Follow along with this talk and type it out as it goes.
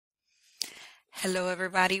Hello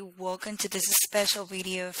everybody, welcome to this special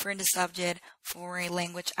video for the subject Foreign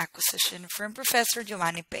Language Acquisition from Professor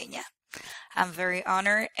Giovanni Peña. I'm very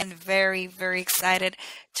honored and very excited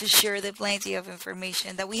to share the plenty of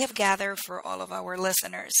information that we have gathered for all of our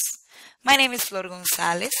listeners. My name is Flor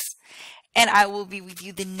Gonzalez and I will be with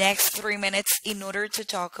you the next 3 minutes in order to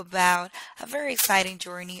talk about a very exciting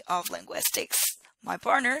journey of linguistics. My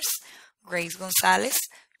partners, Grace Gonzalez,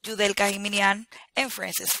 Judelka Jiminian, and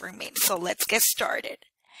Francis Fermin. So let's get started.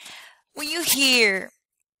 When you hear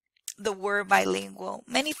the word bilingual,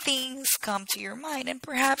 many things come to your mind and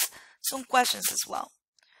perhaps some questions as well.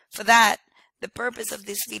 For that, the purpose of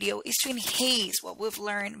this video is to enhance what we've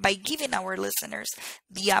learned by giving our listeners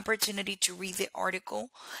the opportunity to read the article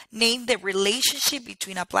named The Relationship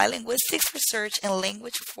Between Applied Linguistics Research and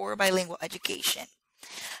Language for Bilingual Education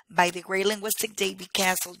by the great linguistic David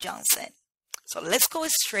Castle Johnson. So let's go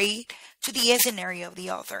straight to the scenario of the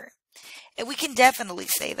author. And we can definitely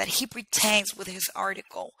say that he pretends with his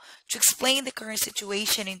article to explain the current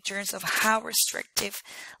situation in terms of how restrictive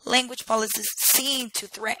language policies seem to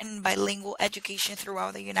threaten bilingual education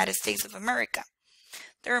throughout the United States of America.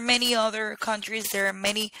 There are many other countries, there are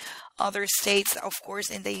many other states, of course,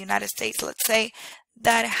 in the United States, let's say,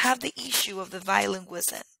 that have the issue of the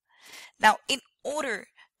bilingualism. Now, in order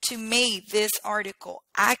to make this article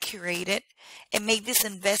accurate and make this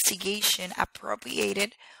investigation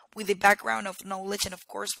appropriated with the background of knowledge and of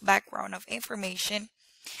course background of information,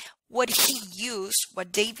 what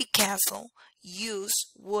David Castle used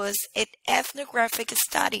was an ethnographic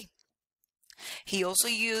study. He also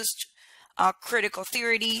used critical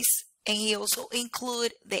theories, and he also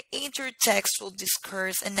included the intertextual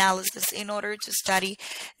discourse analysis in order to study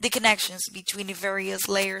the connections between the various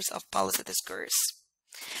layers of policy discourse.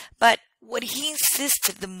 But what he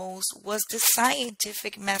insisted the most was the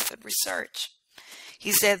scientific method research.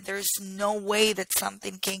 He said there's no way that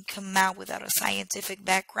something can come out without a scientific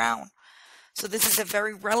background. So this is a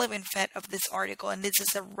very relevant fact of this article, and this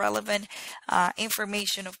is a relevant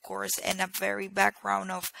information, of course, and a very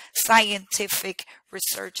background of scientific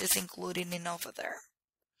research is included in over there.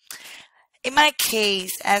 In my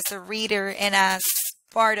case, as a reader and as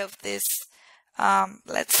part of this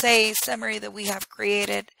let's say summary that we have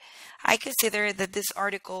created, I consider that this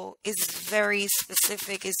article is very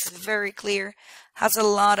specific, is very clear, has a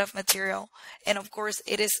lot of material, and of course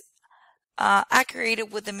it is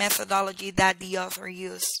accurate with the methodology that the author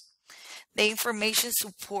used. The information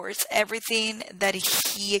supports everything that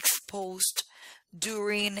he exposed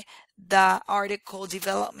during the article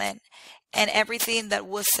development and everything that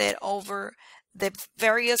was said over the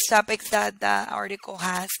various topics that the article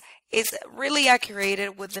has is really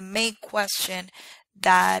accurate with the main question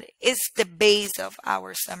that is the base of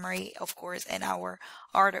our summary, of course, in our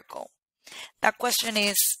article. That question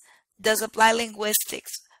is, does applied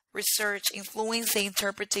linguistics research influence the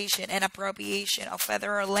interpretation and appropriation of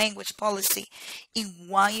federal language policy in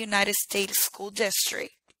one United States school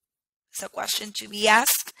district? It's a question to be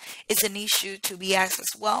asked. It's an issue to be asked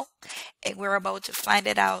as well, and we're about to find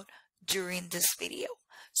it out during this video.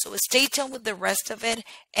 So stay tuned with the rest of it,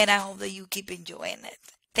 and I hope that you keep enjoying it.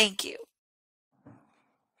 Thank you.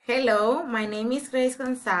 Hello, my name is Grace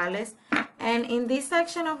Gonzalez, and in this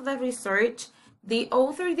section of the research, the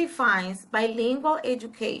author defines bilingual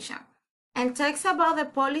education and talks about the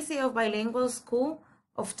policy of bilingual school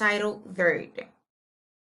of Title III.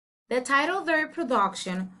 The Title III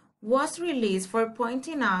production was released for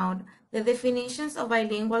pointing out the definitions of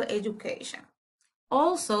bilingual education.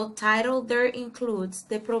 Also, Title III includes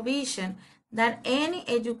the provision that any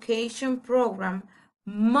education program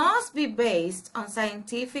must be based on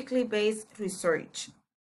scientifically based research.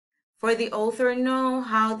 For the author know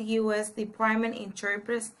how the U.S. Department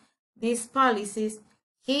interprets these policies,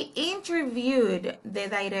 he interviewed the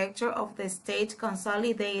director of the State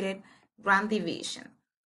Consolidated Grant Division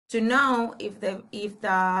to know if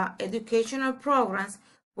the educational programs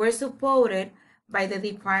were supported by the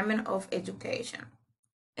Department of Education.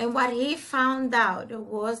 And what he found out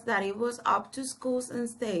was that it was up to schools and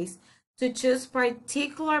states to choose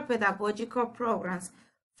particular pedagogical programs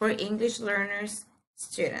for English learners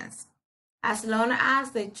students, as long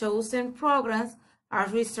as the chosen programs are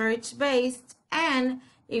research-based and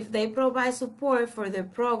if they provide support for the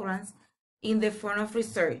programs in the form of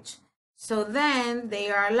research. So then they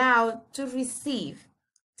are allowed to receive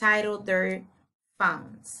Title III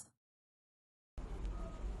funds.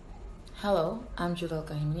 Hello, I'm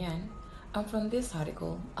Judelka Jiminian, and from this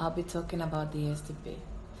article, I'll be talking about the SDP,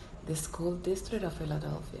 the School District of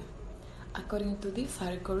Philadelphia. According to this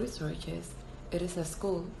article researches, it is a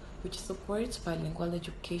school which supports bilingual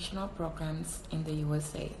educational programs in the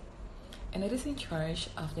USA. and it is in charge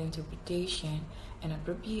of the interpretation and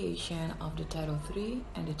appropriation of the Title III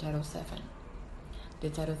and the Title VII. The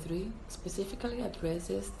Title III specifically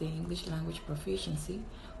addresses the English language proficiency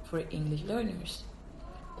for English learners,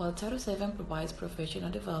 while Title VII provides professional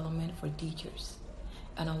development for teachers,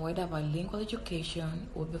 and a wider bilingual education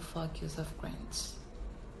will be focus of grants.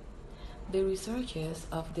 The researchers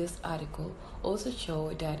of this article also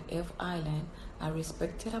show that F. Island, a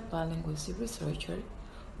respected bilinguistic researcher,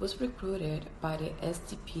 was recruited by the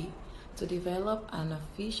SDP to develop an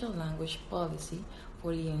official language policy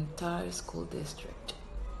for the entire school district.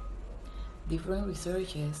 Different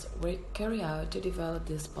researches were carried out to develop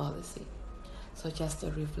this policy, such as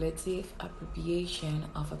the reflective appropriation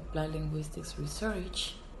of applied linguistics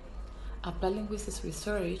research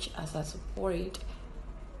as a support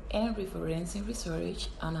and referencing research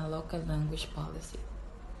on a local language policy.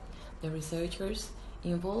 The researchers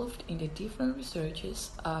involved in the different researches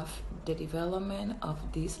of the development of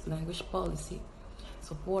this language policy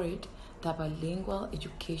support the bilingual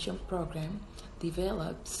education program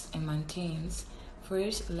develops and maintains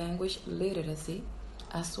first language literacy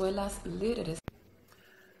as well as literacy.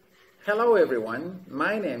 Hello everyone,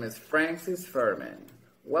 my name is Francis Furman.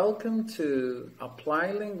 Welcome to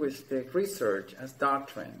Applied Linguistic Research as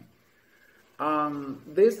Doctrine.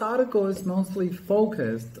 This article is mostly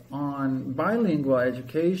focused on bilingual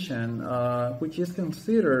education, which is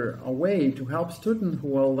considered a way to help students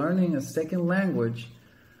who are learning a second language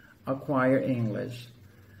acquire English.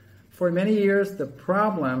 For many years, the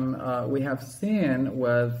problem we have seen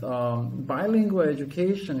with bilingual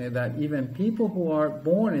education is that even people who are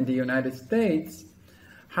born in the United States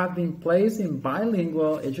have been placed in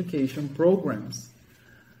bilingual education programs.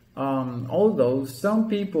 Although some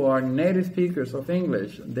people are native speakers of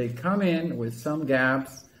English, they come in with some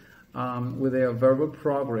gaps with their verbal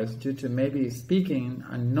progress due to maybe speaking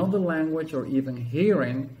another language or even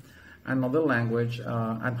hearing another language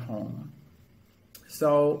at home.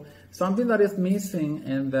 So something that is missing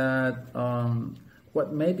and that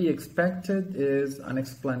what may be expected is an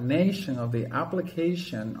explanation of the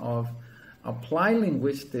application of applied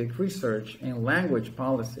linguistic research in language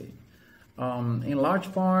policy. In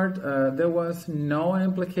large part, there was no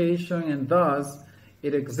implication, and thus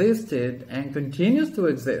it existed and continues to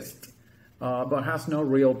exist, but has no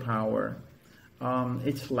real power.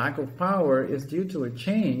 Its lack of power is due to a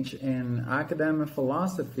change in academic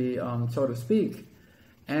philosophy, so to speak,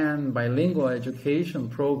 and bilingual education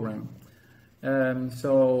program.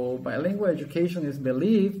 So bilingual education is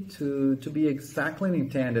believed to be exactly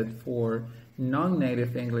intended for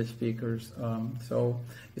non-native English speakers. So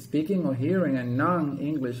speaking or hearing a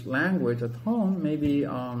non-English language at home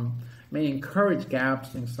may encourage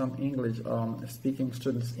gaps in some English speaking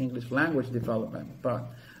students' English language development. But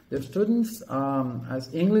the students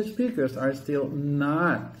as English speakers are still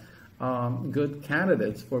not good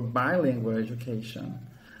candidates for bilingual education.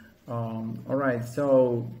 All right,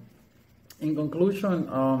 so in conclusion,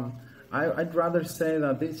 I'd rather say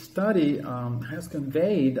that this study has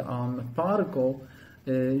conveyed methodical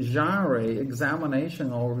genre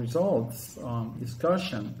examination or results,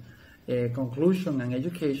 discussion, conclusion and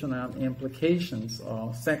educational implications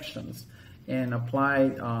sections in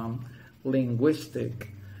applied linguistic,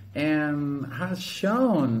 and has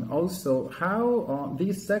shown also how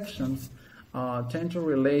these sections tend to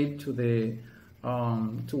relate to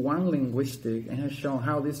one linguistic, and has shown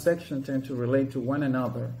how these sections tend to relate to one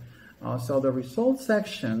another. So the results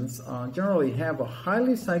sections generally have a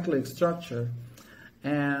highly cyclic structure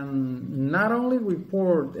and not only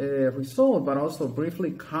report a result but also briefly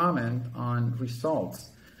comment on results.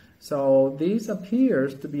 So this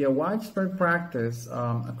appears to be a widespread practice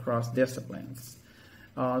across disciplines.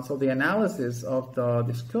 So the analysis of the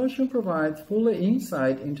discussion provides full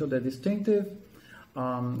insight into the distinctive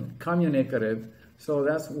communicative. So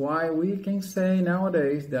that's why we can say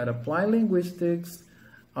nowadays that applied linguistics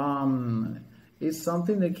is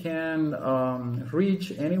something that can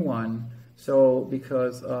reach anyone. So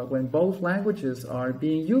because when both languages are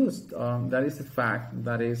being used, that is a fact.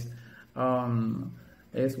 That is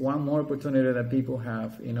one more opportunity that people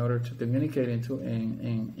have in order to communicate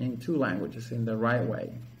in two languages in the right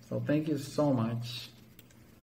way. So thank you so much.